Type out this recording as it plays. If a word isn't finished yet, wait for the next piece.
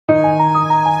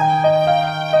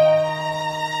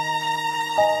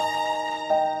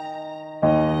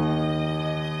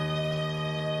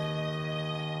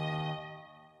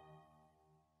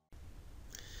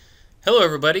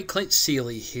everybody, Clint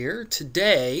Seeley here.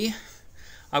 Today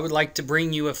I would like to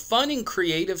bring you a fun and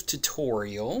creative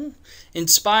tutorial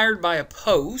inspired by a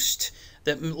post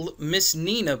that Miss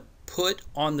Nina put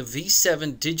on the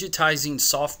V7 Digitizing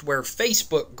Software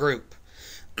Facebook group.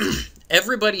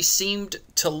 Everybody seemed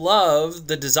to love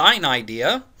the design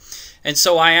idea, and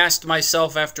so I asked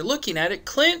myself after looking at it,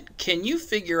 Clint, can you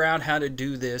figure out how to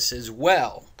do this as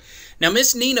well? Now,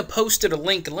 Miss Nina posted a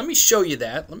link, and let me show you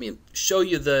that. Let me show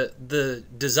you the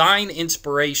design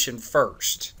inspiration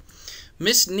first.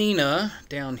 Miss Nina,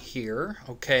 down here,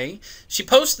 okay, she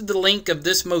posted the link of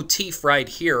this motif right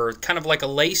here, kind of like a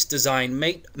lace design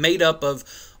made up of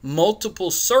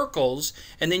multiple circles,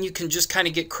 and then you can just kind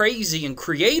of get crazy and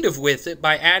creative with it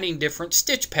by adding different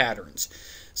stitch patterns.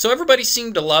 So everybody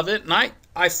seemed to love it, and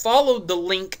I followed the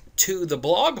link to the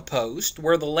blog post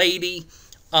where the lady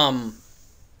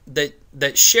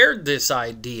that shared this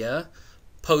idea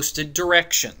posted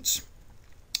directions.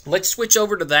 Let's switch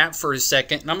over to that for a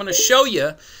second, and I'm going to show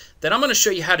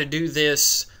you how to do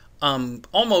this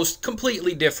almost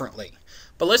completely differently.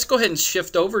 But let's go ahead and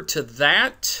shift over to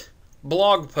that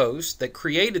blog post that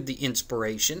created the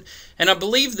inspiration, and I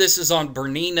believe this is on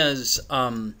Bernina's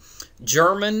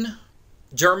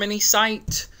Germany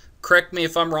site. Correct me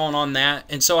if I'm wrong on that.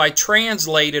 And so I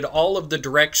translated all of the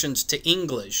directions to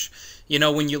English. You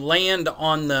know, when you land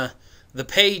on the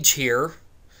page here,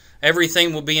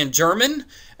 everything will be in German,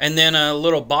 and then a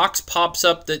little box pops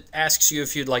up that asks you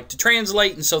if you'd like to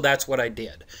translate, and so that's what I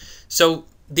did. So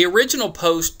the original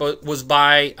post was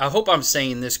by, I hope I'm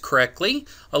saying this correctly,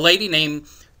 a lady named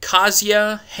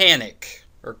Kasia Hanek,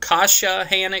 or Kasia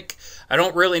Hanek. I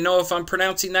don't really know if I'm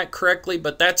pronouncing that correctly,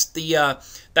 but that's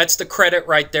the credit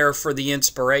right there for the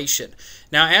inspiration.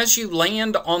 Now, as you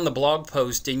land on the blog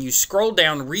post and you scroll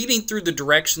down, reading through the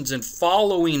directions and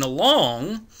following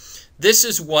along, this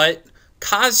is what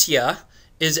Kasia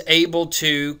is able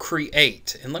to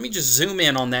create. And let me just zoom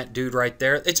in on that dude right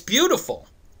there. It's beautiful,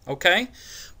 okay?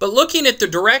 But looking at the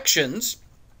directions,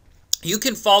 you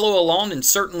can follow along and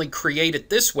certainly create it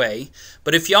this way.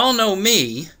 But if y'all know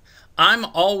me, I'm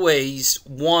always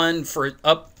one for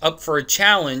up for a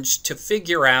challenge to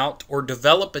figure out or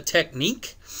develop a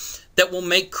technique that will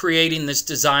make creating this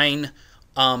design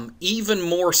even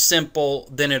more simple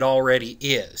than it already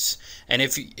is. And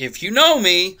if you know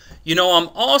me, you know I'm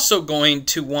also going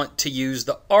to want to use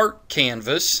the art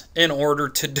canvas in order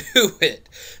to do it.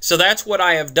 So that's what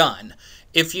I have done.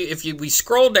 If we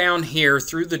scroll down here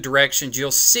through the directions,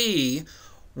 you'll see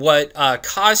what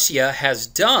Kasia has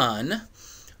done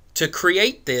to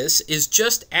create this is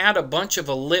just add a bunch of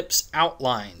ellipse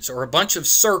outlines or a bunch of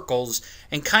circles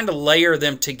and kind of layer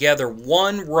them together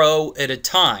one row at a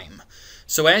time.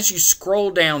 So as you scroll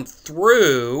down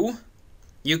through,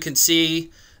 you can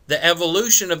see the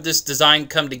evolution of this design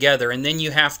come together, and then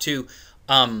you have to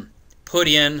put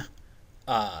in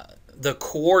the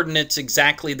coordinates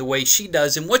exactly the way she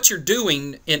does. And what you're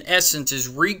doing, in essence, is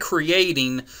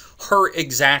recreating her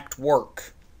exact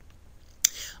work.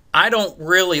 I don't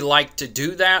really like to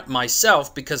do that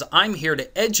myself because I'm here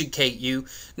to educate you,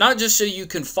 not just so you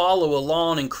can follow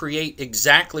along and create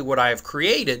exactly what I have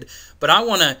created, but I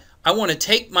want to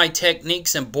take my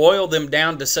techniques and boil them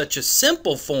down to such a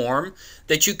simple form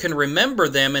that you can remember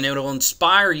them, and it'll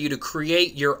inspire you to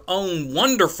create your own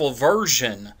wonderful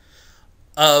version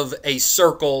of a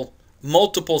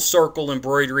multiple circle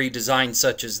embroidery design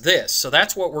such as this. So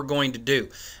that's what we're going to do.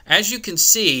 As you can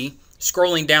see,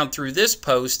 scrolling down through this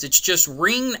post, it's just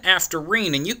ring after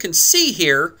ring, and you can see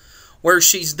here where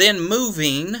she's then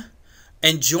moving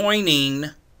and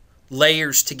joining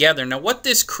layers together. Now what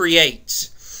this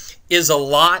creates is a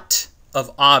lot of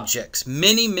objects,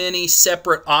 many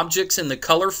separate objects in the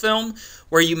color film,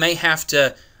 where you may have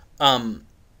to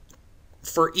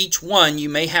for each one you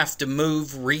may have to move,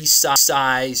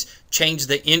 resize, change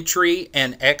the entry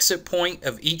and exit point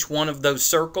of each one of those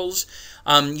circles.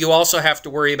 You also have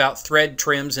to worry about thread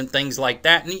trims and things like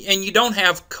that, and you don't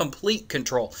have complete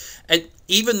control.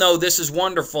 Even though this is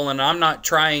wonderful, and I'm not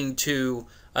trying to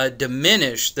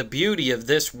diminish the beauty of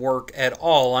this work at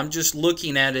all, I'm just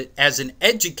looking at it as an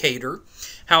educator,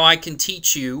 how I can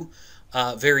teach you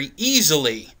very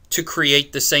easily to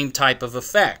create the same type of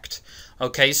effect.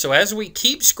 Okay, so as we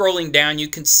keep scrolling down, you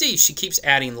can see she keeps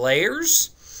adding layers,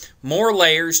 more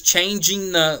layers,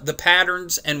 changing the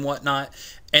patterns and whatnot.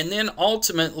 And then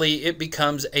ultimately it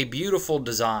becomes a beautiful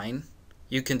design.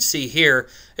 You can see here,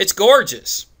 it's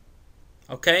gorgeous.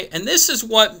 Okay, and this is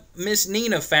what Miss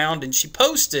Nina found, and she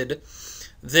posted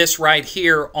this right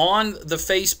here on the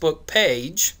Facebook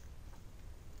page.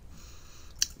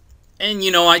 And,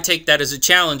 you know, I take that as a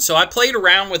challenge. So I played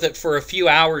around with it for a few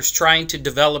hours trying to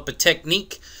develop a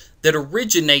technique that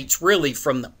originates really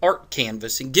from the art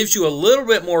canvas and gives you a little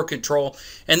bit more control.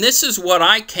 And this is what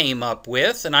I came up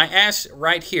with. And I asked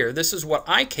right here, this is what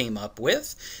I came up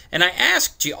with. And I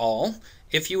asked you all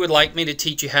if you would like me to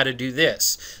teach you how to do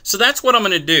this. So that's what I'm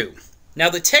going to do. Now,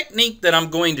 the technique that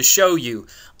I'm going to show you,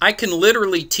 I can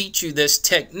literally teach you this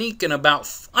technique in about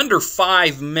under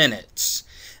 5 minutes.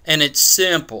 And it's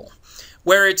simple.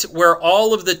 Where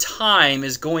all of the time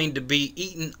is going to be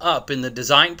eaten up in the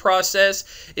design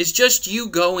process is just you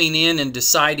going in and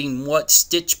deciding what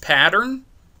stitch pattern,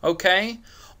 okay,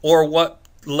 or what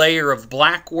layer of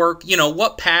black work, you know,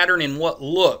 what pattern and what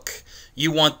look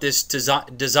you want this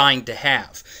design to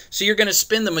have. So you're going to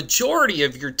spend the majority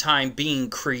of your time being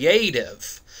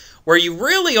creative, where you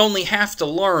really only have to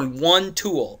learn one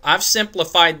tool. I've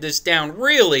simplified this down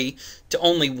really to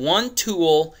only one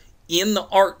tool in the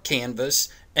art canvas,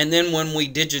 and then when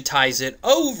we digitize it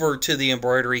over to the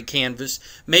embroidery canvas,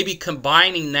 maybe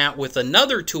combining that with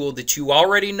another tool that you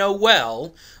already know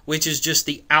well, which is just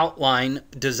the outline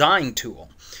design tool.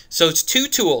 So it's two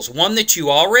tools, one that you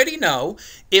already know.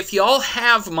 If y'all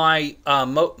have my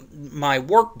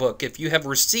workbook, if you have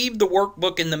received the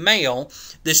workbook in the mail,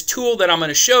 this tool that I'm going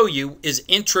to show you is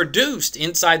introduced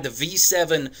inside the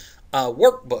V7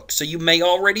 workbook. So you may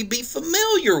already be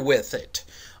familiar with it.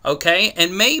 Okay,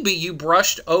 and maybe you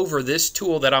brushed over this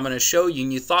tool that I'm going to show you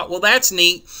and you thought, well, that's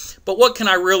neat, but what can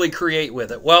I really create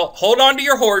with it? Well, hold on to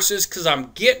your horses because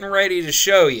I'm getting ready to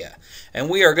show you,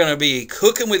 and we are going to be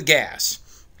cooking with gas.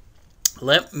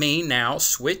 Let me now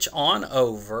switch on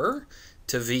over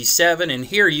to V7, and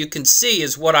here you can see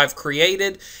is what I've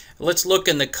created. Let's look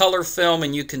in the color film,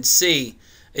 and you can see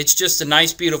it's just a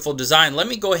nice, beautiful design. Let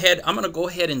me go ahead. I'm going to go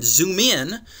ahead and zoom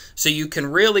in so you can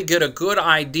really get a good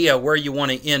idea where you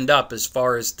want to end up as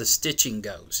far as the stitching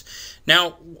goes.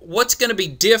 Now, what's going to be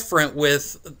different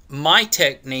with my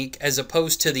technique as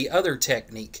opposed to the other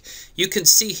technique? You can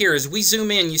see here as we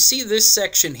zoom in, you see this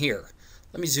section here.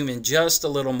 Let me zoom in just a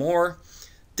little more.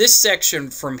 This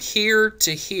section from here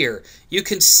to here, you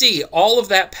can see all of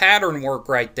that pattern work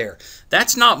right there.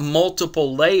 That's not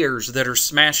multiple layers that are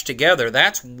smashed together.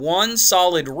 That's one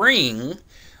solid ring.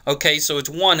 Okay, so it's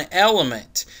one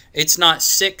element. It's not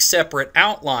 6 separate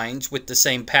outlines with the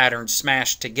same pattern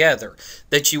smashed together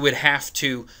that you would have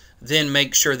to then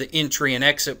make sure the entry and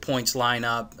exit points line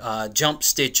up. Jump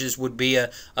stitches would be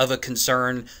of a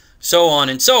concern, so on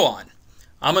and so on.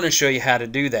 I'm going to show you how to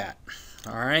do that.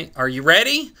 All right, are you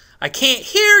ready? I can't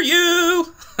hear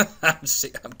you.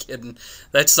 I'm kidding.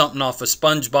 That's something off of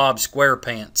SpongeBob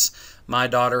SquarePants. My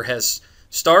daughter has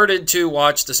started to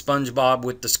watch the SpongeBob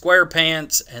with the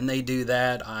SquarePants, and they do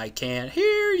that. I can't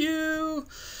hear you.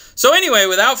 So anyway,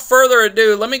 without further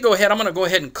ado, let me go ahead. I'm going to go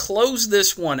ahead and close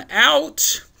this one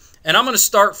out, and I'm going to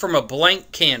start from a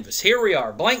blank canvas. Here we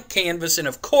are, blank canvas, and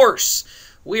of course,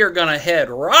 we are going to head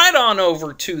right on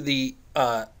over to the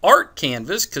art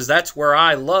canvas because that's where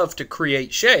I love to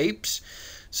create shapes.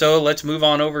 So let's move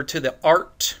on over to the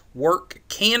artwork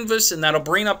canvas, and that'll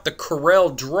bring up the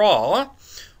Corel Draw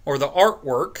or the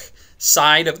artwork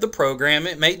side of the program.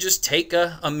 It may just take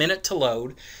a minute to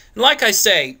load. And like I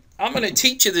say, I'm going to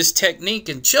teach you this technique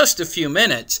in just a few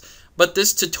minutes, but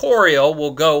this tutorial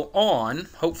will go on.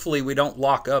 Hopefully we don't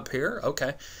lock up here.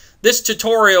 Okay. This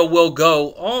tutorial will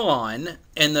go on,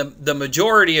 and the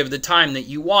majority of the time that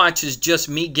you watch is just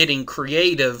me getting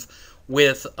creative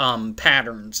with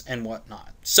patterns and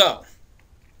whatnot. So,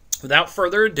 without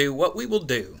further ado, what we will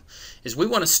do is we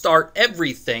want to start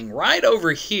everything right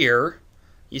over here.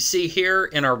 You see here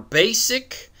in our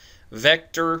basic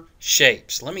vector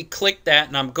shapes. Let me click that,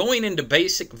 and I'm going into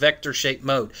basic vector shape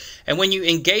mode. And when you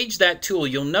engage that tool,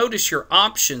 you'll notice your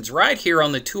options right here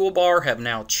on the toolbar have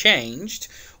now changed.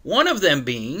 One of them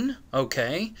being,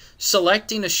 okay,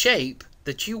 selecting a shape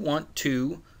that you want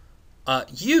to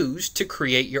use to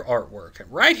create your artwork.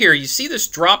 And right here, you see this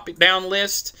drop-down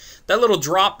list? That little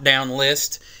drop-down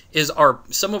list is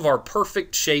some of our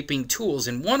perfect shaping tools.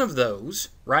 And one of those,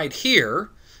 right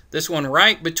here, this one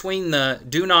right between the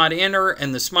do not enter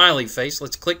and the smiley face,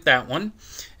 let's click that one.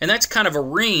 And that's kind of a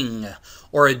ring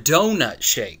or a donut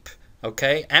shape.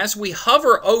 Okay, as we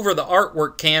hover over the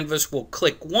artwork canvas, we'll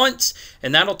click once,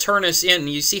 and that'll turn us in.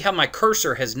 You see how my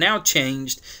cursor has now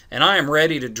changed, and I am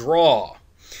ready to draw.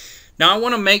 Now, I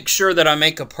want to make sure that I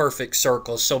make a perfect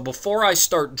circle. So before I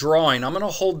start drawing, I'm going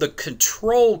to hold the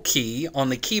Control key on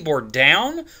the keyboard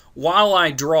down while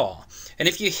I draw. And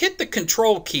if you hit the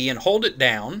Control key and hold it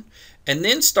down, and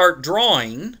then start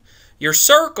drawing, your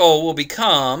circle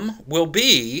will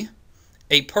be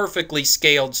a perfectly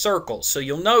scaled circle. So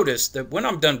you'll notice that when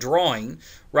I'm done drawing,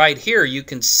 right here you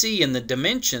can see in the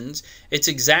dimensions it's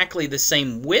exactly the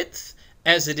same width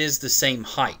as it is the same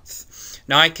height.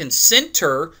 Now I can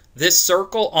center this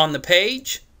circle on the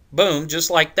page, boom, just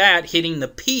like that, hitting the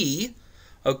P.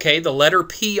 Okay, the letter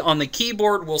P on the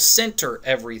keyboard will center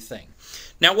everything.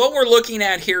 Now what we're looking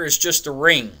at here is just a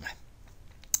ring.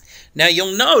 Now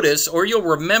you'll notice, or you'll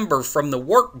remember from the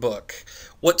workbook,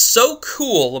 what's so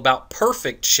cool about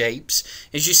perfect shapes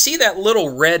is you see that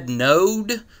little red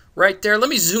node right there. Let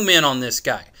me zoom in on this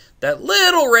guy. That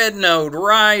little red node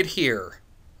right here,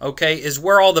 okay, is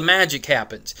where all the magic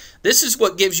happens. This is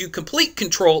what gives you complete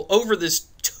control over this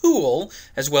tool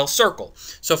as well, circle.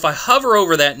 So if I hover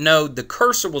over that node, the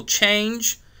cursor will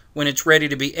change when it's ready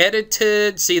to be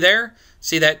edited. See there?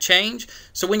 See that change?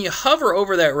 So when you hover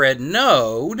over that red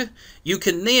node, you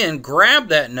can then grab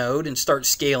that node and start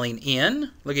scaling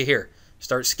in. Look at here.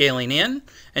 Start scaling in.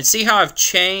 And see how I've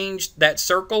changed that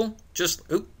circle? Just,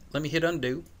 let me hit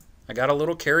undo. I got a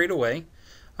little carried away.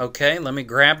 Okay, let me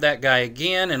grab that guy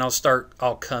again and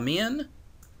I'll come in.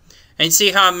 And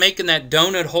see how I'm making that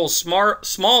donut hole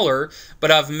smaller,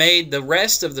 but I've made the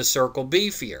rest of the circle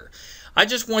beefier. I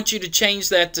just want you to change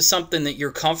that to something that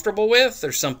you're comfortable with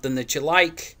or something that you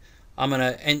like. I'm going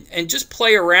to, and just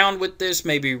play around with this,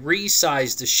 maybe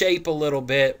resize the shape a little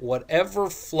bit, whatever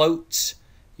floats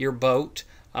your boat.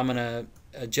 I'm going to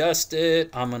adjust it.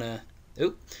 I'm going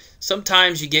to,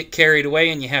 sometimes you get carried away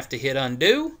and you have to hit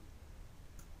undo.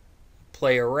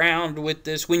 Play around with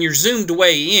this. When you're zoomed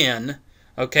way in,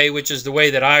 okay, which is the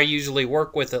way that I usually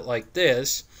work with it like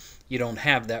this, you don't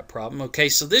have that problem. Okay,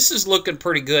 so this is looking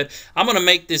pretty good. I'm going to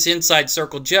make this inside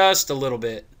circle just a little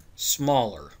bit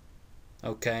smaller.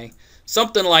 Okay,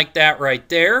 something like that right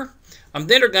there. I'm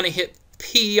then going to hit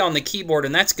P on the keyboard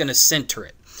and that's going to center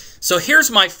it. So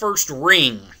here's my first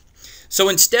ring. So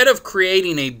instead of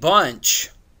creating a bunch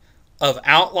of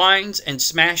outlines and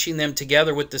smashing them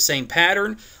together with the same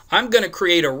pattern, I'm going to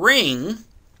create a ring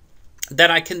that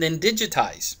I can then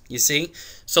digitize, you see?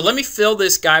 So let me fill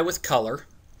this guy with color.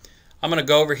 I'm going to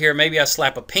go over here, maybe I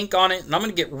slap a pink on it, and I'm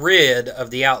going to get rid of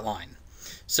the outline.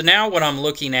 So now what I'm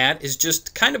looking at is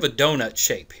just kind of a donut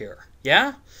shape here,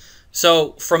 yeah?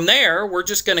 So from there, we're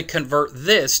just going to convert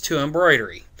this to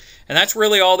embroidery. And that's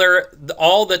really all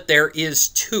that there is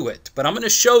to it. But I'm going to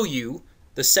show you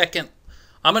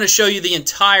I'm going to show you the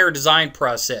entire design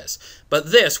process.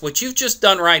 But this, what you've just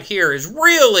done right here, is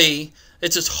really,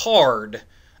 it's as hard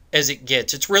as it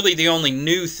gets. It's really the only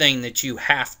new thing that you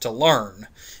have to learn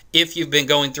if you've been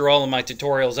going through all of my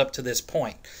tutorials up to this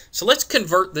point. So let's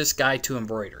convert this guy to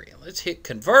embroidery. Let's hit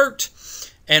convert,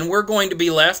 and we're going to be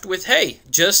left with, hey,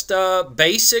 just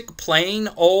basic, plain,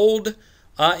 old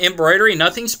embroidery.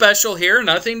 Nothing special here,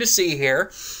 nothing to see here.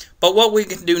 But what we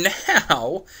can do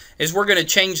now is we're going to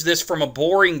change this from a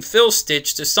boring fill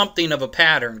stitch to something of a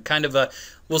pattern, kind of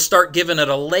we'll start giving it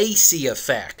a lacy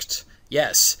effect.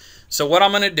 Yes. So what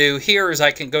I'm going to do here is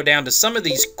I can go down to some of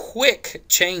these quick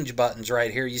change buttons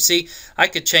right here. You see, I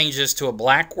could change this to a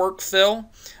black work fill.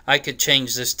 I could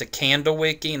change this to candle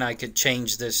wicking. I could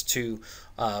change this to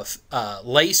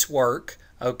lace work.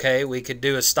 Okay, we could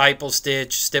do a stipple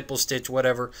stitch,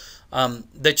 whatever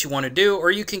that you want to do,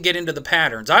 or you can get into the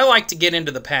patterns. I like to get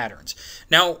into the patterns.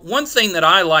 Now, one thing that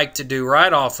I like to do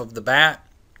right off of the bat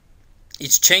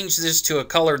is change this to a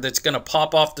color that's going to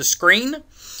pop off the screen.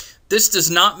 This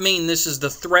does not mean this is the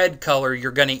thread color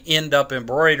you're going to end up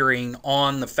embroidering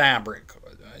on the fabric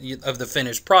of the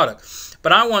finished product.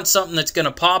 But I want something that's going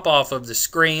to pop off of the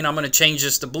screen. I'm going to change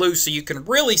this to blue so you can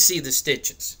really see the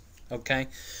stitches. Okay,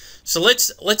 so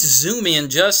let's zoom in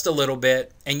just a little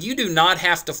bit, and you do not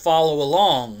have to follow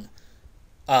along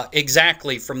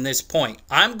exactly from this point.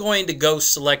 I'm going to go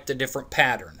select a different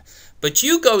pattern, but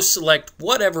you go select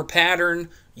whatever pattern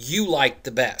you like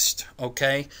the best.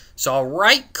 Okay, so I'll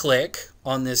right click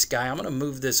on this guy. I'm going to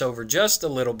move this over just a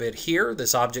little bit here,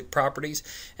 this object properties,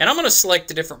 and I'm going to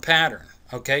select a different pattern.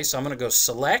 Okay, so I'm going to go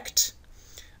select.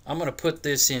 I'm going to put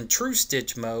this in true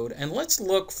stitch mode, and let's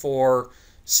look for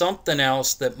something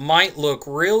else that might look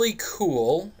really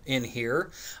cool in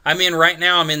here. Right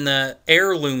now I'm in the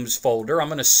heirlooms folder. I'm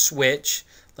going to switch.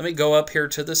 Let me go up here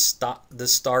to the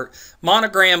start.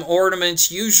 Monogram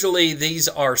ornaments, usually these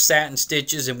are satin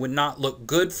stitches and would not look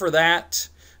good for that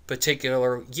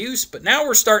particular use, but now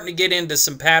we're starting to get into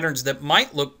some patterns that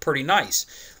might look pretty nice.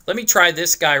 Let me try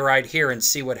this guy right here and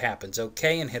see what happens.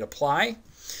 Okay, and hit apply.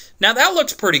 Now that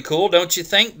looks pretty cool, don't you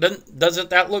think? Doesn't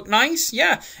that look nice?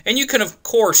 Yeah, and you can of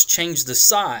course change the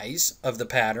size of the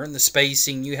pattern, the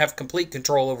spacing. You have complete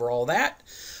control over all that.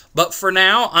 But for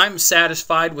now, I'm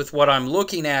satisfied with what I'm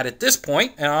looking at this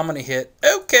point, and I'm going to hit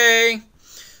OK.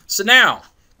 So now,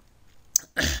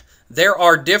 there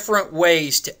are different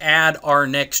ways to add our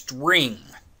next ring.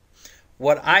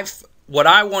 What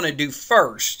I want to do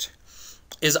first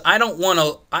is I don't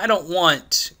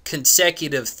want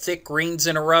consecutive thick rings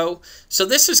in a row. So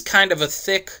this is kind of a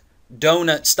thick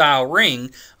donut style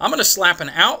ring. I'm going to slap an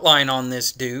outline on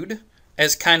this dude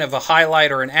as kind of a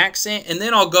highlight or an accent, and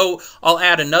then I'll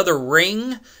add another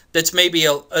ring that's maybe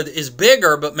is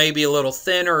bigger but maybe a little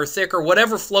thinner or thicker,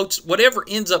 whatever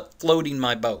ends up floating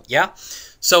my boat. Yeah.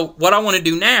 So what I want to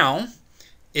do now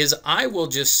is I will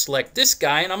just select this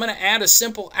guy, and I'm going to add a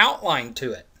simple outline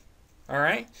to it. All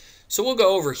right. So we'll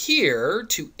go over here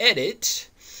to Edit,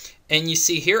 and you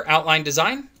see here, Outline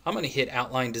Design. I'm going to hit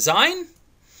Outline Design.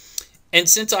 And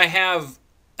since I have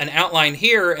an outline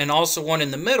here and also one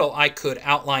in the middle, I could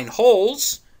outline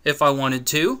holes if I wanted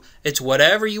to. It's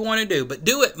whatever you want to do, but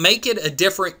make it a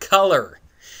different color.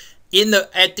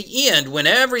 At the end, when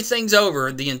everything's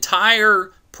over, the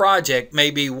entire project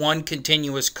may be one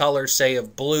continuous color, say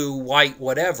of blue, white,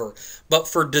 whatever. But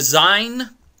for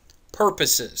design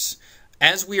purposes,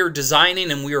 as we are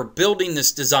designing and we are building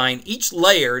this design, each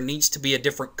layer needs to be a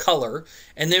different color,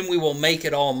 and then we will make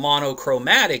it all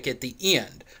monochromatic at the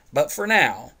end. But for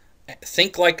now,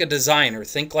 think like a designer,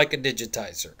 think like a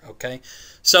digitizer, okay?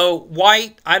 So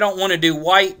white, I don't want to do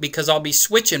white because I'll be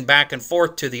switching back and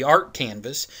forth to the art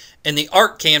canvas, and the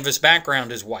art canvas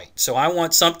background is white. So I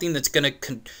want something that's going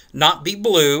to not be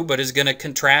blue, but is going to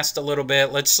contrast a little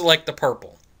bit. Let's select the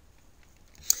purple.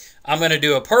 I'm going to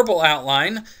do a purple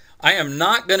outline. I am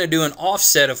not going to do an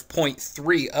offset of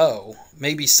 0.30,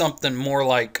 maybe something more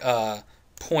like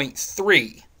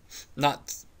 0.3,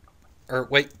 or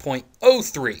wait,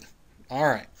 0.03. All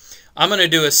right. I'm going to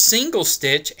do a single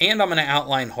stitch, and I'm going to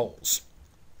outline holes.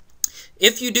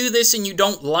 If you do this and you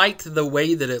don't like the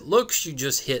way that it looks, you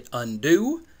just hit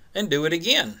undo and do it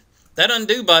again. That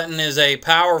undo button is a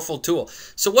powerful tool.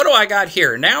 So what do I got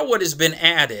here? Now what has been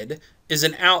added is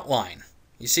an outline.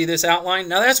 You see this outline?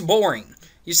 Now that's boring.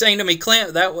 You're saying to me,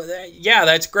 Clint, yeah,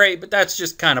 that's great, but that's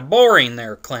just kind of boring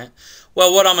there, Clint.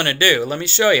 Well, what I'm going to do, let me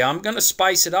show you. I'm going to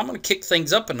spice it. I'm going to kick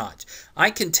things up a notch. I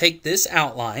can take this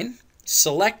outline,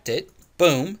 select it,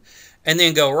 boom, and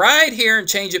then go right here and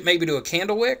change it maybe to a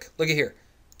candle wick. Look at here.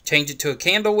 Change it to a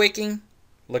candle wicking.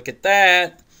 Look at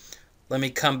that. Let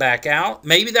me come back out.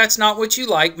 Maybe that's not what you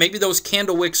like. Maybe those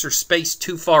candle wicks are spaced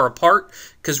too far apart,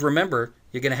 because remember,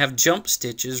 you're going to have jump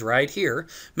stitches right here.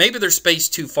 Maybe they're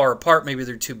spaced too far apart. Maybe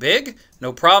they're too big.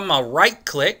 No problem. I'll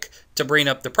right-click to bring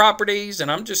up the properties,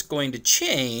 and I'm just going to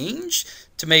change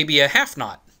to maybe a half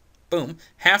knot. Boom.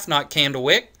 Half knot candle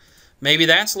wick. Maybe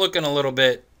that's looking a little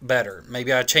bit better.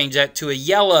 Maybe I change that to a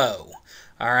yellow.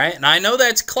 All right. And I know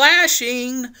that's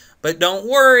clashing, but don't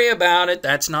worry about it.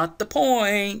 That's not the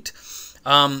point.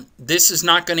 This is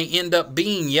not going to end up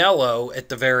being yellow at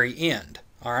the very end.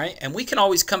 All right, and we can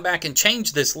always come back and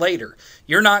change this later.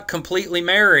 You're not completely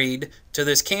married to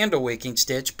this candle wicking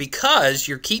stitch because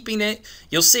you're keeping it.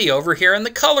 You'll see over here in the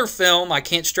color film, I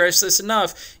can't stress this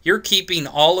enough, you're keeping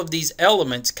all of these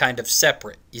elements kind of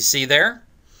separate. You see there?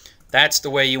 That's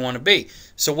the way you want to be.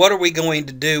 So what are we going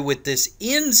to do with this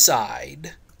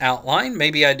inside outline?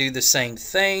 Maybe I do the same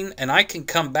thing, and I can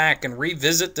come back and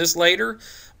revisit this later,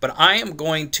 but I am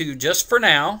going to, just for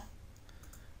now,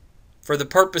 for the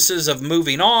purposes of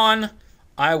moving on,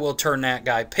 I will turn that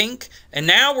guy pink. And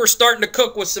now we're starting to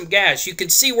cook with some gas. You can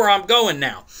see where I'm going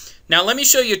now. Now let me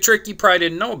show you a trick you probably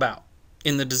didn't know about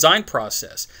in the design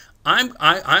process.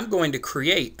 I'm going to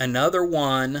create another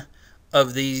one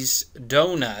of these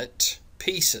donut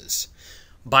pieces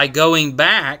by going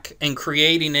back and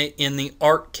creating it in the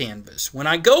art canvas. When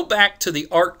I go back to the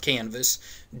art canvas,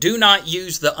 do not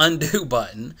use the undo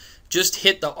button. Just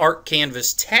hit the art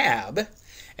canvas tab,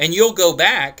 and you'll go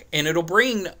back, and it'll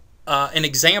bring an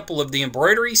example of the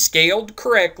embroidery scaled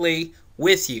correctly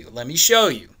with you. Let me show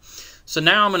you. So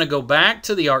now I'm going to go back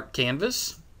to the art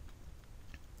canvas,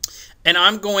 and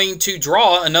I'm going to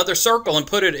draw another circle and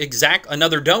put it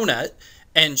another donut,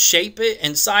 and shape it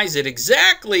and size it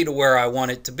exactly to where I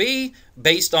want it to be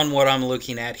based on what I'm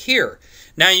looking at here.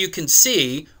 Now you can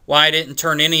see why I didn't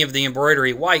turn any of the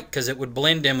embroidery white, because it would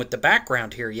blend in with the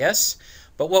background here, yes?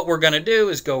 But what we're going to do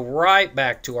is go right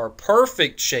back to our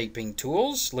perfect shaping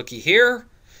tools. Looky here,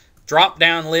 drop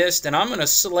down list, and I'm going to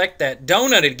select that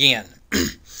donut again.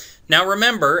 Now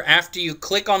remember, after you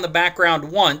click on the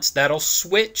background once, that'll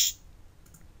switch.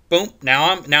 Boom,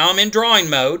 now I'm in drawing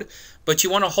mode, but you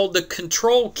want to hold the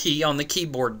control key on the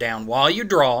keyboard down while you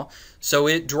draw, so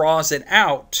it draws it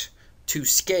out to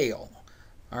scale.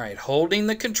 All right, holding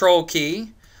the control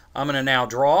key, I'm going to now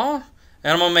draw,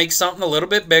 and I'm going to make something a little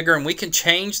bit bigger, and we can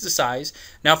change the size.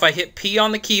 Now if I hit P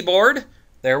on the keyboard,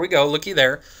 there we go, looky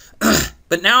there.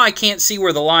 But now I can't see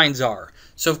where the lines are.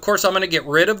 So of course I'm going to get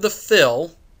rid of the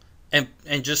fill and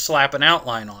just slap an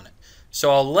outline on it.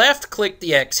 So I'll left click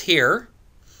the X here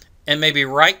and maybe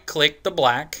right click the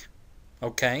black,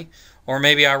 okay? Or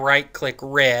maybe I right click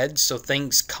red so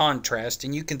things contrast,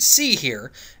 and you can see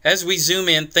here as we zoom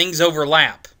in things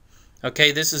overlap.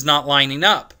 Okay, this is not lining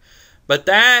up. But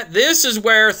this is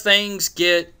where things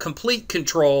get complete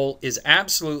control is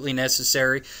absolutely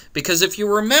necessary, because if you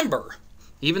remember,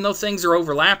 even though things are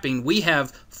overlapping, we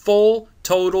have full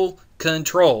total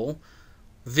control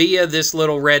via this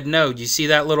little red node. You see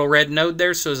that little red node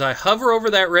there? So as I hover over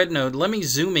that red node, let me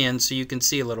zoom in so you can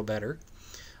see a little better.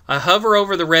 I hover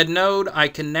over the red node, I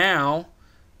can now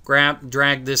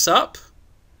drag this up.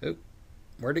 Oop,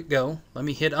 where'd it go? Let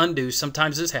me hit undo.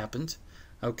 Sometimes this happens.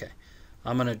 Okay.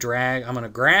 I'm going to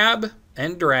grab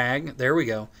and drag. There we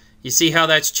go. You see how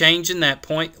that's changing that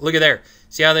point? Look at there.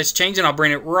 See how that's changing? I'll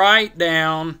bring it right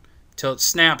down till it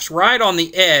snaps right on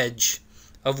the edge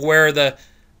of where the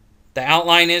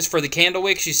outline is for the candle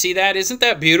wicks. You see that? Isn't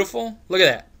that beautiful? Look at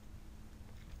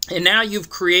that. And now you've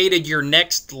created your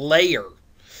next layer.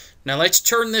 Now let's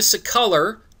turn this a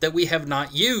color that we have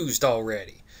not used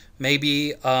already.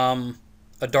 Maybe a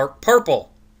dark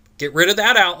purple. Get rid of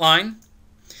that outline.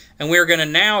 And we're going to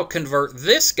now convert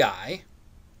this guy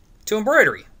to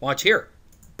embroidery. Watch here.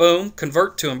 Boom,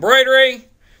 convert to embroidery.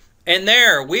 And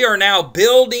there, we are now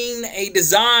building a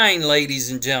design, ladies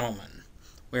and gentlemen.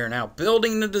 We are now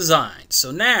building the design.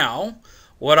 So now,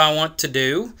 what I want to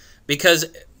do, because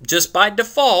just by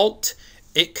default,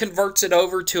 it converts it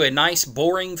over to a nice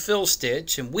boring fill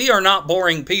stitch. And we are not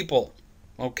boring people,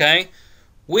 okay?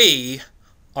 We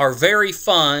are very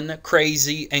fun,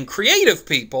 crazy, and creative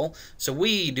people, so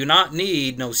we do not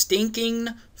need no stinking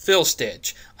fill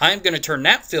stitch. I'm going to turn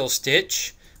that fill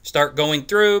stitch, start going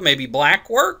through, maybe black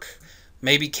work,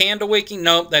 maybe candle wicking.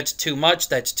 Nope, that's too much,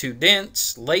 that's too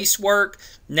dense. Lace work,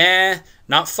 nah,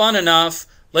 not fun enough.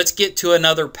 Let's get to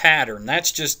another pattern.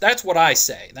 That's what I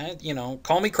say. That, you know,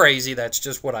 call me crazy, that's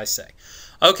just what I say.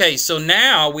 Okay, so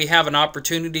now we have an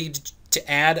opportunity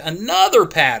to add another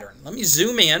pattern. Let me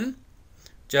zoom in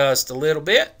just a little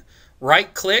bit.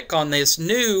 Right click on this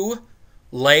new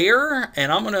layer,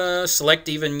 and I'm going to select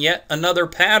even yet another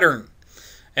pattern.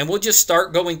 And we'll just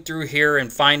start going through here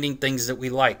and finding things that we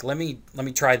like. Let me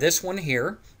try this one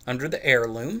here under the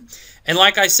heirloom. And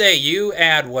like I say, you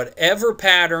add whatever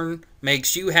pattern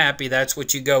makes you happy, that's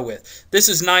what you go with. This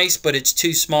is nice, but it's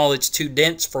too small, it's too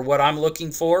dense for what I'm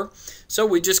looking for. So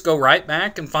we just go right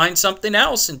back and find something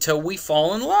else until we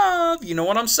fall in love. You know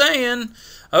what I'm saying?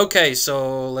 Okay,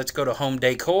 so let's go to home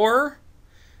decor.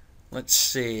 Let's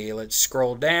see, let's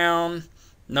scroll down.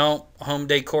 No, home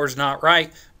decor is not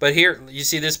right. But here, you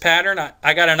see this pattern?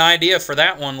 I got an idea for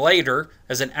that one later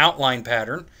as an outline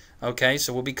pattern. Okay,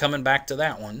 so we'll be coming back to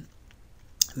that one.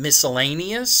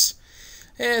 Miscellaneous.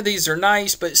 These are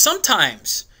nice, but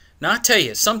sometimes, now I tell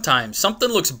you, sometimes something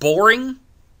looks boring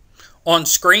on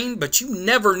screen, but you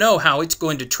never know how it's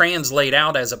going to translate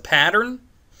out as a pattern.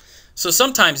 So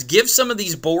sometimes give some of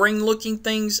these boring looking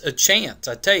things a chance.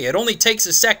 I tell you, it only takes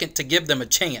a second to give them a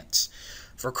chance.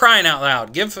 For crying out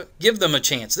loud, give them a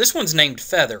chance. This one's named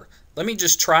Feather. Let me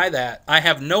just try that. I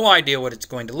have no idea what it's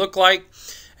going to look like.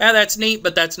 That's neat,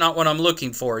 but that's not what I'm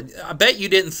looking for. I bet you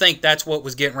didn't think that's what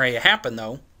was getting ready to happen,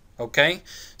 though. Okay?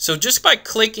 So just by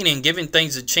clicking and giving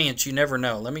things a chance, you never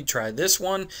know. Let me try this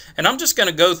one. And I'm just going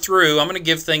to go through. I'm going to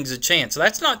give things a chance.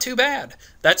 That's not too bad.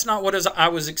 That's not what I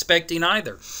was expecting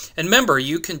either. And remember,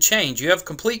 you can change. You have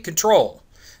complete control.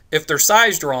 If they're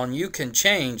size drawn, you can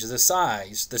change the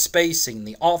size, the spacing,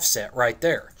 the offset right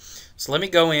there. So let me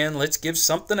go in. Let's give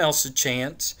something else a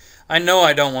chance. I know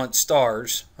I don't want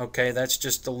stars. Okay, that's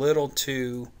just a little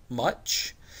too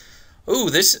much.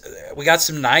 Ooh, we got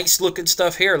some nice looking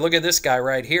stuff here. Look at this guy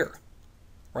right here.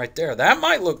 Right there. That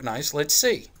might look nice. Let's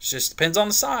see. It just depends on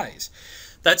the size.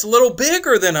 That's a little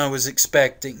bigger than I was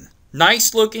expecting.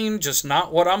 Nice looking, just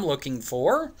not what I'm looking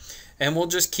for. And we'll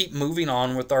just keep moving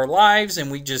on with our lives.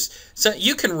 And so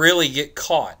you can really get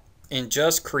caught in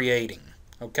just creating.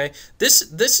 Okay. This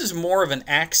is more of an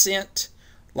accent.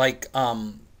 Like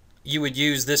you would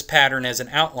use this pattern as an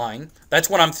outline. That's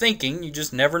what I'm thinking. You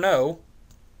just never know.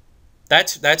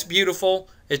 That's beautiful.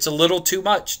 It's a little too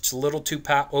much. It's a little too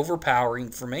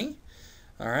overpowering for me.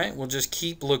 All right, we'll just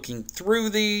keep looking through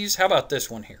these. How about this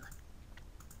one here?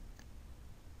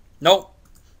 Nope,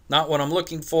 not what I'm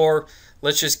looking for.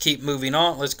 Let's just keep moving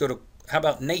on. Let's go to, how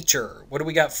about nature? What do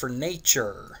we got for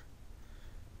nature?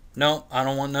 No, I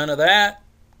don't want none of that.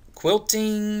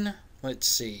 Quilting. Let's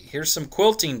see. Here's some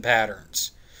quilting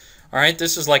patterns. All right,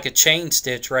 this is like a chain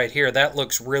stitch right here. That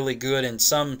looks really good in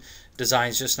some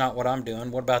designs, just not what I'm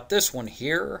doing. What about this one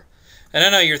here? And I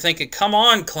know you're thinking, come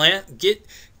on, Clint,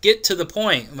 get to the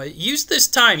point. Use this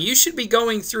time. You should be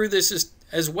going through this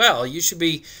as well. You should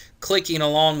be clicking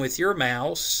along with your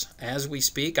mouse as we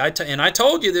speak. And I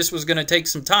told you this was going to take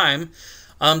some time.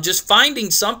 Just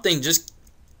finding something, just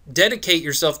dedicate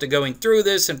yourself to going through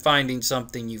this and finding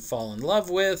something you fall in love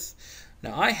with.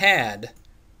 Now, I had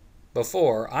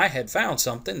found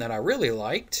something that I really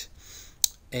liked.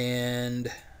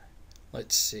 And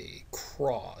let's see,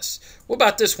 cross. What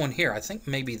about this one here? I think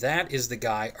maybe that is the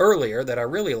guy earlier that I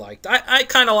really liked. I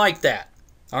kind of like that.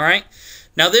 All right.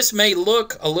 Now, this may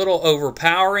look a little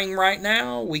overpowering right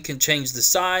now. We can change the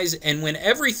size. And when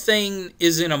everything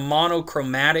is in a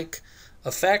monochromatic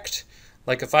effect,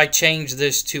 like if I change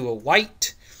this to a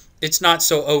white, it's not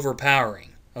so overpowering.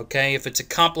 Okay. If it's a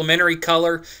complementary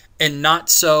color and not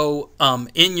so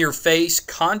in-your-face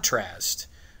contrast,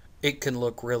 it can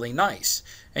look really nice.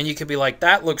 And you could be like,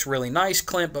 that looks really nice,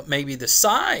 Clint, but maybe the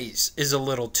size is a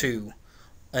little too,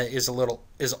 is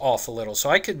off a little. So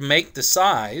I could make the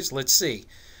size, let's see,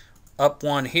 up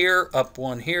one here, up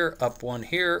one here, up one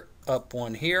here, up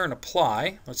one here, and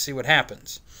apply. Let's see what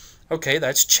happens. Okay,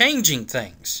 that's changing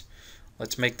things.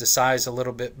 Let's make the size a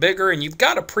little bit bigger, and you've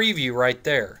got a preview right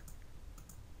there.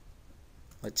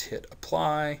 Let's hit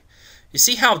apply. You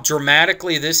see how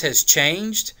dramatically this has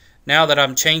changed? Now that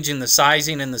I'm changing the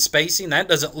sizing and the spacing, that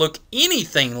doesn't look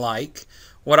anything like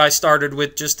what I started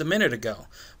with just a minute ago.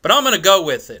 But I'm going to go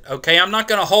with it, okay? I'm not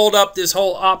going to hold up this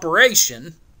whole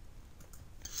operation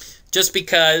just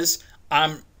because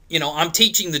I'm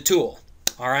teaching the tool,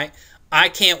 all right? I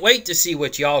can't wait to see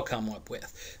what y'all come up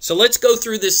with. So let's go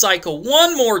through this cycle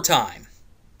one more time,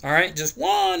 all right? Just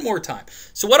one more time.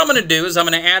 So what I'm going to do is I'm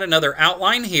going to add another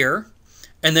outline here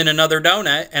and then another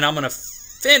donut, and I'm going to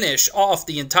finish off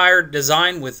the entire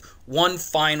design with one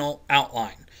final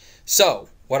outline. So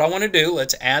what I want to do,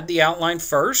 let's add the outline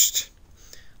first.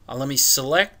 Let me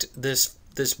select this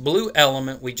blue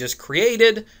element we just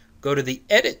created, go to the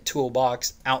edit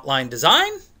toolbox, outline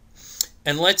design,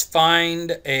 and let's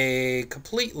find a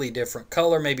completely different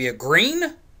color, maybe a green.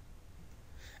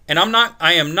 And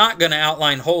I am not going to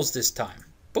outline holes this time.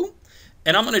 Boom.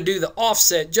 And I'm going to do the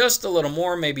offset just a little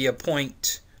more, maybe a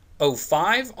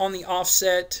 0.05 on the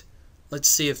offset. Let's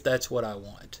see if that's what I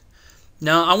want.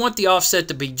 Now, I want the offset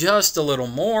to be just a little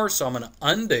more, so I'm going to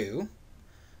undo.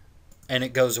 And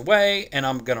it goes away, and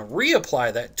I'm going to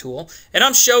reapply that tool. And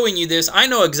I'm showing you this. I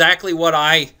know exactly what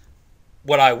I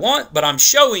want, but I'm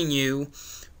showing you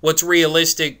what's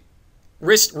realistically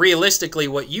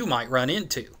what you might run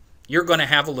into. You're going to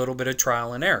have a little bit of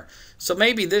trial and error. So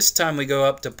maybe this time we go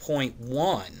up to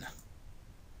 0.1.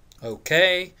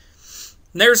 Okay.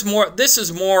 There's more. This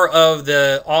is more of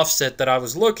the offset that I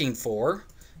was looking for,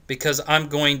 because I'm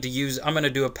going to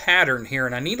do a pattern here,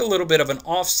 and I need a little bit of an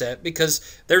offset because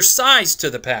there's size to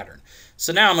the pattern.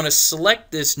 So now I'm going to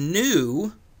select this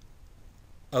new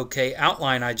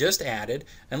outline I just added,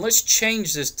 and let's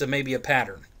change this to maybe a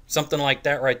pattern. Something like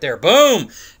that right there. Boom!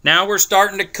 Now we're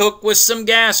starting to cook with some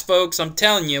gas, folks. I'm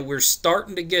telling you, we're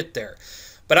starting to get there.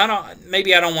 But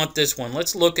maybe I don't want this one.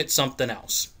 Let's look at something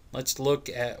else. Let's look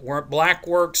at black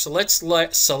work. So let's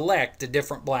select a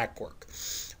different black work.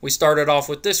 We started off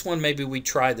with this one. Maybe we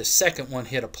try the second one,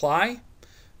 hit apply.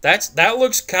 That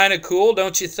looks kind of cool,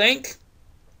 don't you think?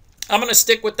 I'm going to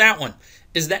stick with that one.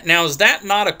 Is that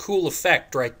not a cool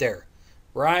effect right there?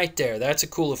 Right there. That's a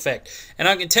cool effect. And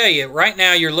I can tell you, right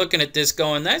now you're looking at this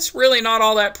going, that's really not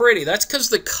all that pretty. That's because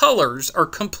the colors are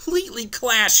completely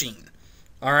clashing.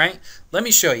 All right? Let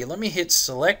me show you. Let me hit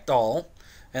select all,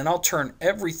 and I'll turn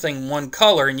everything one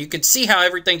color, and you can see how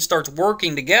everything starts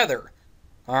working together.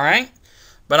 All right?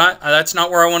 But that's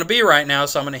not where I want to be right now,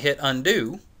 so I'm going to hit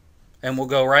undo, and we'll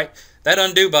go right. That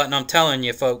undo button, I'm telling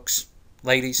you, folks,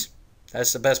 ladies,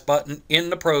 that's the best button in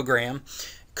the program.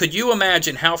 Could you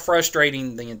imagine how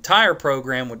frustrating the entire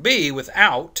program would be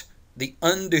without the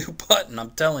undo button?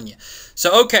 I'm telling you.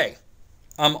 So, okay,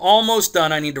 I'm almost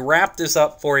done. I need to wrap this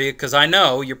up for you because I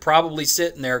know you're probably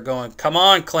sitting there going, come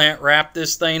on, Clint, wrap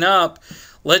this thing up.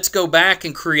 Let's go back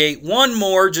and create one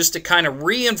more just to kind of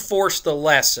reinforce the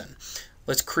lesson.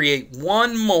 Let's create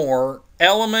one more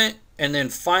element and then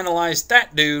finalize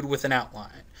that dude with an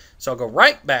outline. So I'll go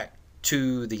right back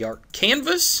to the art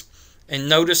canvas. And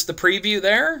notice the preview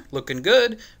there, looking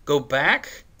good. Go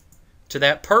back to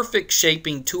that perfect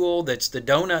shaping tool, that's the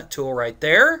donut tool right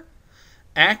there.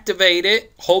 Activate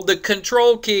it, hold the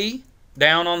control key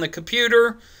down on the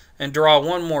computer, and draw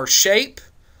one more shape.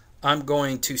 I'm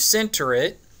going to center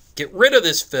it get rid of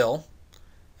this fill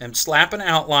and slap an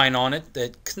outline on it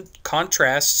that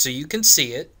contrasts so you can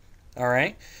see it. All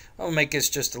right, I'll make this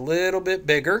just a little bit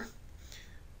bigger.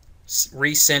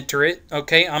 Recenter it.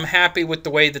 Okay, I'm happy with the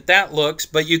way that that looks,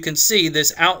 but you can see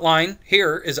this outline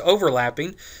here is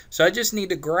overlapping. So I just need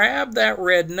to grab that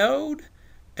red node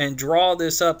and draw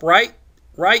this up right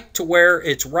to where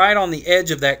it's right on the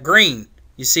edge of that green.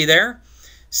 You see there?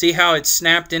 See how it's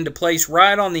snapped into place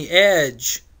right on the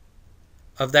edge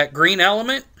of that green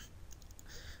element?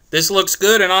 This looks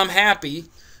good and I'm happy.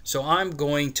 So I'm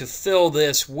going to fill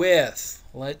this with,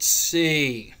 let's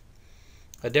see,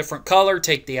 a different color.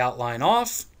 Take the outline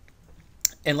off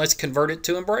and let's convert it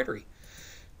to embroidery.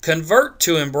 Convert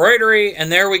to embroidery,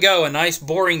 and there we go, a nice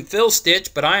boring fill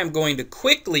stitch, but I am going to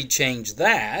quickly change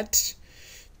that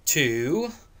to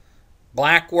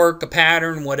black work, a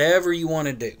pattern, whatever you want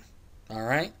to do. All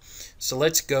right, so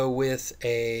let's go with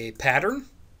a pattern,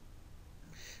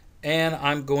 and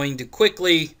I'm going to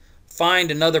quickly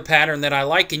find another pattern that I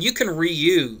like, and you can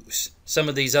reuse some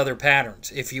of these other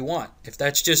patterns if you want. If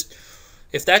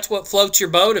that's what floats your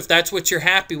boat, if that's what you're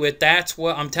happy with, that's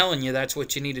what I'm telling you, that's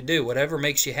what you need to do. Whatever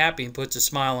makes you happy and puts a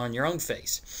smile on your own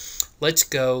face. Let's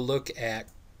go look at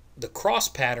the cross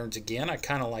patterns again. I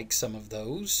kind of like some of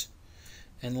those.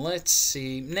 And let's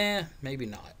see, nah, maybe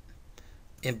not.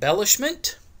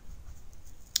 Embellishment.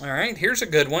 All right, here's a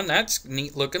good one. That's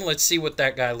neat looking. Let's see what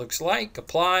that guy looks like.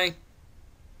 Apply.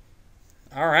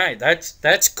 All right,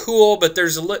 that's cool, but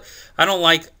there's a I don't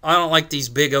like these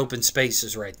big open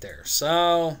spaces right there.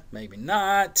 So maybe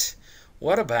not.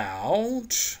 What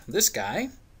about this guy?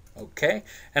 Okay,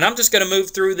 and I'm just going to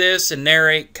move through this and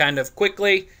narrate kind of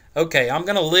quickly. Okay, I'm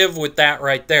going to live with that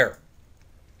right there.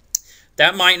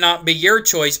 That might not be your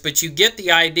choice, but you get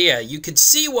the idea. You can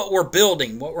see what we're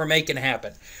building, what we're making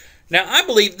happen. Now, I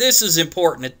believe this is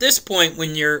important at this point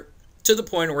when you're to the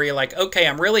point where you're like, okay,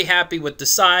 I'm really happy with the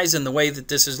size and the way that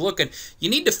this is looking.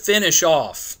 You need to finish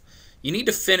off. You need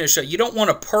to finish. You don't want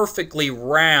a perfectly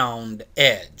round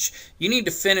edge. You need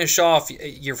to finish off.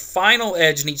 Your final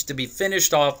edge needs to be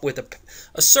finished off with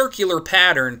a circular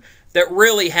pattern that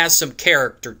really has some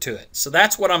character to it. So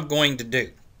that's what I'm going to do.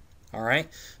 All right.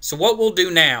 So what we'll do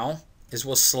now is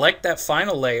we'll select that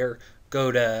final layer,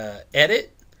 go to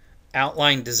Edit,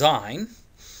 Outline Design,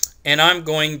 and I'm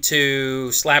going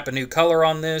to slap a new color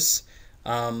on this,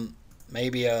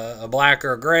 maybe a black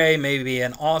or a gray, maybe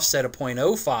an offset of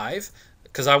 0.05,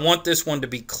 because I want this one to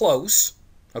be close,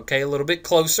 okay, a little bit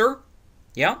closer,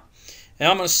 yeah. And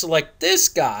I'm going to select this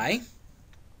guy,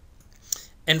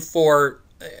 and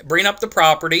bring up the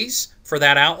properties for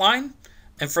that outline,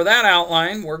 and for that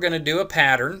outline, we're going to do a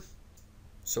pattern.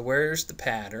 So where's the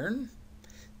pattern?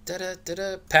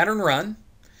 Pattern run.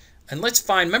 And let's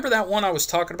find, remember that one I was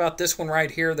talking about, this one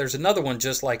right here? There's another one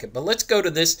just like it. But let's go to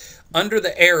this, under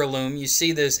the heirloom, you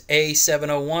see this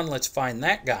A701. Let's find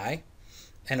that guy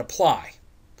and apply.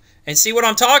 And see what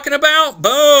I'm talking about?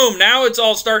 Boom! Now it's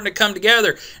all starting to come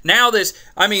together. Now this,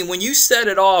 I mean, when you set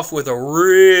it off with a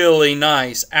really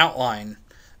nice outline,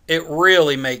 it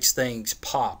really makes things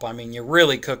pop. I mean, you're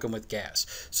really cooking with gas.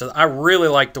 So I really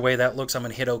like the way that looks. I'm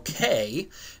going to hit OK.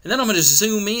 And then I'm going to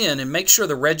zoom in and make sure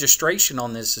the registration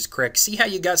on this is correct. See how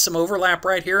you got some overlap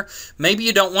right here? Maybe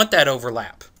you don't want that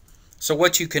overlap. So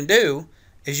what you can do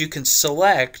is you can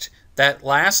select that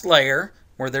last layer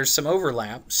where there's some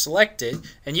overlap, select it,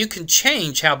 and you can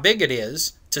change how big it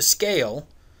is to scale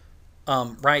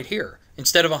right here.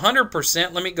 Instead of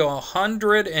 100%, let me go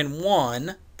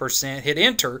 101%. Hit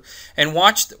enter and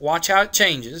watch how it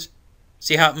changes.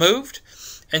 See how it moved?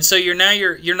 And so you're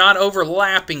not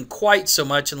overlapping quite so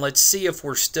much, and let's see if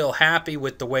we're still happy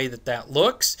with the way that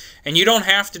looks. And you don't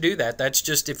have to do that. That's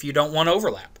just if you don't want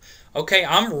overlap. Okay,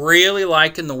 I'm really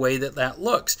liking the way that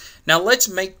looks. Now let's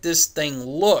make this thing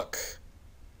look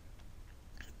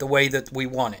the way that we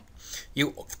want it.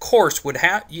 You of course would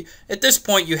have at this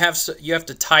point you have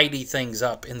to tidy things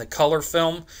up in the color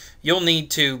film. You'll need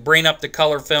to bring up the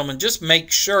color film and just make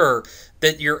sure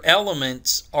that your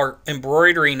elements are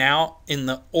embroidering out in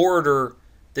the order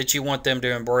that you want them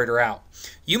to embroider out.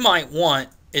 You might want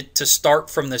it to start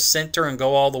from the center and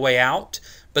go all the way out,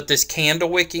 but this candle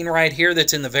wicking right here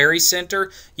that's in the very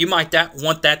center, you might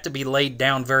want that to be laid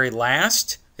down very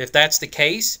last. If that's the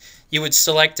case, you would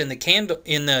select in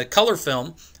the color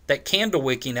film that candle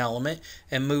wicking element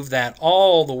and move that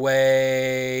all the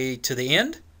way to the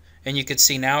end, and you could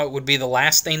see now it would be the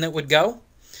last thing that would go.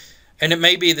 And it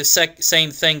may be the same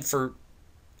thing for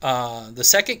the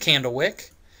second candle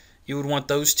wick. You would want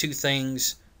those two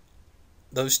things,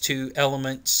 those two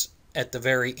elements at the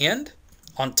very end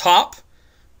on top.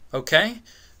 Okay,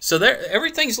 So there,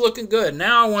 everything's looking good.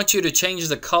 Now I want you to change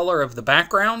the color of the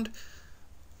background.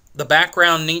 The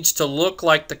background needs to look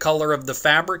like the color of the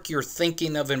fabric you're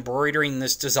thinking of embroidering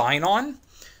this design on.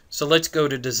 So let's go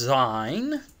to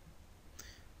Design,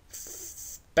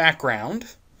 Background.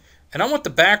 And I want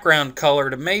the background color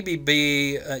to maybe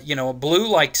be, you know, a blue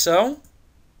like so.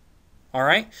 All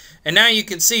right. And now you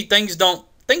can see things don't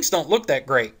look that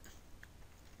great.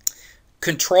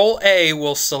 Control A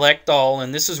will select all,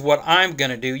 and this is what I'm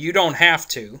going to do. You don't have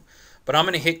to, but I'm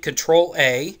going to hit Control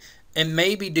A and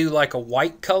maybe do like a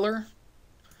white color.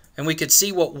 And we could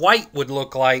see what white would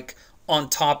look like on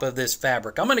top of this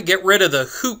fabric. I'm going to get rid of the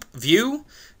hoop view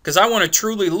because I want to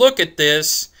truly look at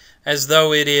this as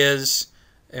though it is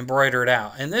embroidered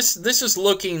out. And this is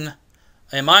looking,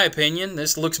 in my opinion,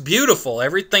 this looks beautiful.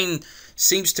 Everything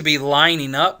seems to be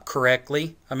lining up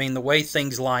correctly. I mean, the way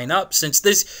things line up. Since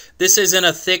this isn't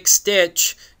a thick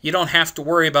stitch, you don't have to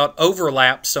worry about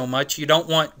overlap so much. You don't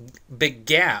want big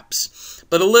gaps.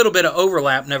 But a little bit of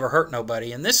overlap never hurt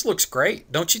nobody. And this looks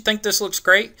great. Don't you think this looks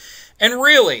great? And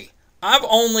really,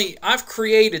 I've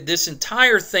created this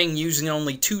entire thing using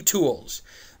only 2 tools.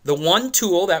 The one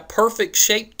tool, that perfect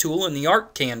shape tool in the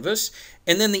art canvas,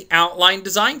 and then the outline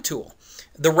design tool.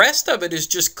 The rest of it is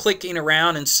just clicking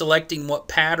around and selecting what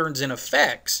patterns and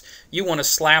effects you want to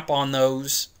slap on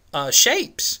those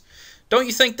shapes. Don't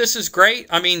you think this is great?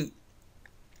 I mean,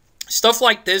 stuff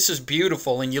like this is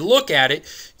beautiful, and you look at it,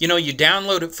 you know, you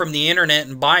download it from the internet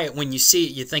and buy it. When you see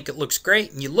it, you think it looks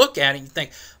great, and you look at it and you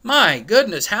think, my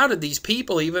goodness, how did these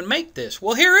people even make this?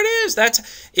 Well, here it is.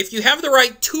 That's if you have the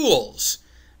right tools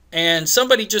and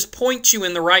somebody just points you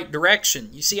in the right direction.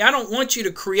 You see, I don't want you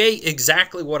to create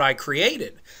exactly what I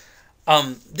created.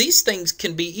 These things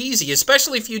can be easy,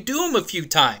 especially if you do them a few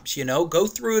times, you know, go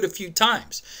through it a few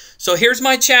times. So here's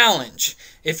my challenge.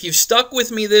 If you've stuck with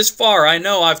me this far, I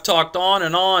know I've talked on,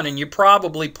 and you're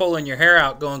probably pulling your hair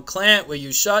out going, Clint, will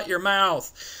you shut your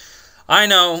mouth? I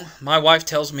know, my wife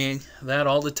tells me that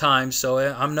all the time, so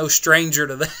I'm no stranger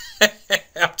to that.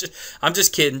 I'm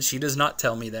just kidding. She does not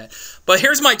tell me that. But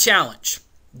here's my challenge.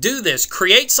 Do this.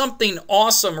 Create something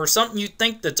awesome or something you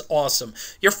think that's awesome.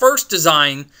 Your first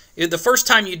design, the first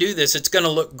time you do this, it's going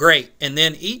to look great. And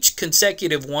then each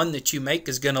consecutive one that you make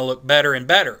is going to look better and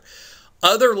better.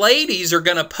 Other ladies are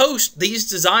going to post these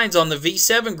designs on the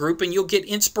V7 group, and you'll get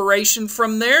inspiration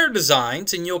from their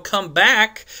designs, and you'll come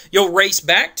back, you'll race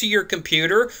back to your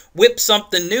computer, whip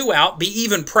something new out, be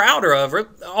even prouder of it.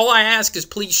 All I ask is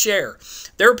please share.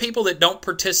 There are people that don't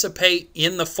participate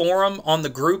in the forum on the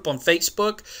group on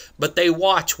Facebook, but they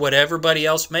watch what everybody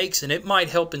else makes, and it might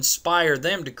help inspire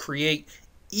them to create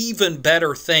even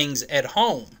better things at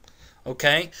home.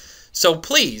 Okay? So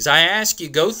please, I ask you,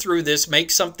 go through this,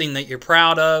 make something that you're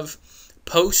proud of,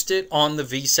 post it on the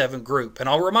V7 group. And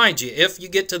I'll remind you, if you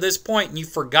get to this point and you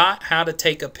forgot how to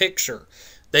take a picture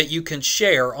that you can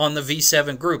share on the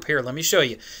V7 group, here, let me show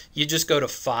you. You just go to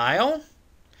File,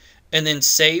 and then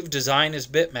Save Design as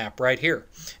Bitmap right here.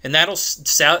 And that'll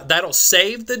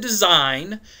save the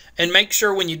design, and make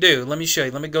sure when you do, let me show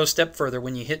you, let me go a step further.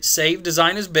 When you hit Save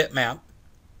Design as Bitmap,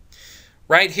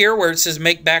 right here where it says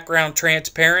Make Background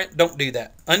Transparent, don't do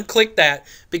that. Unclick that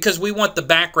because we want the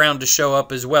background to show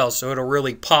up as well, so it'll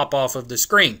really pop off of the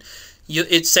screen.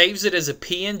 It saves it as a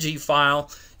PNG file.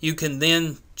 You can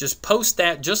then just post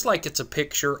that just like it's a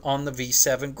picture on the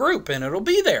V7 group, and it'll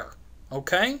be there.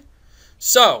 Okay?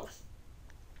 So,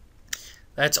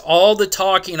 that's all the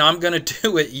talking I'm going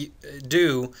to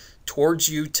do towards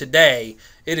you today.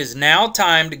 It is now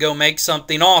time to go make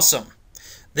something awesome.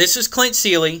 This is Clint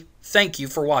Seeley. Thank you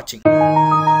for watching.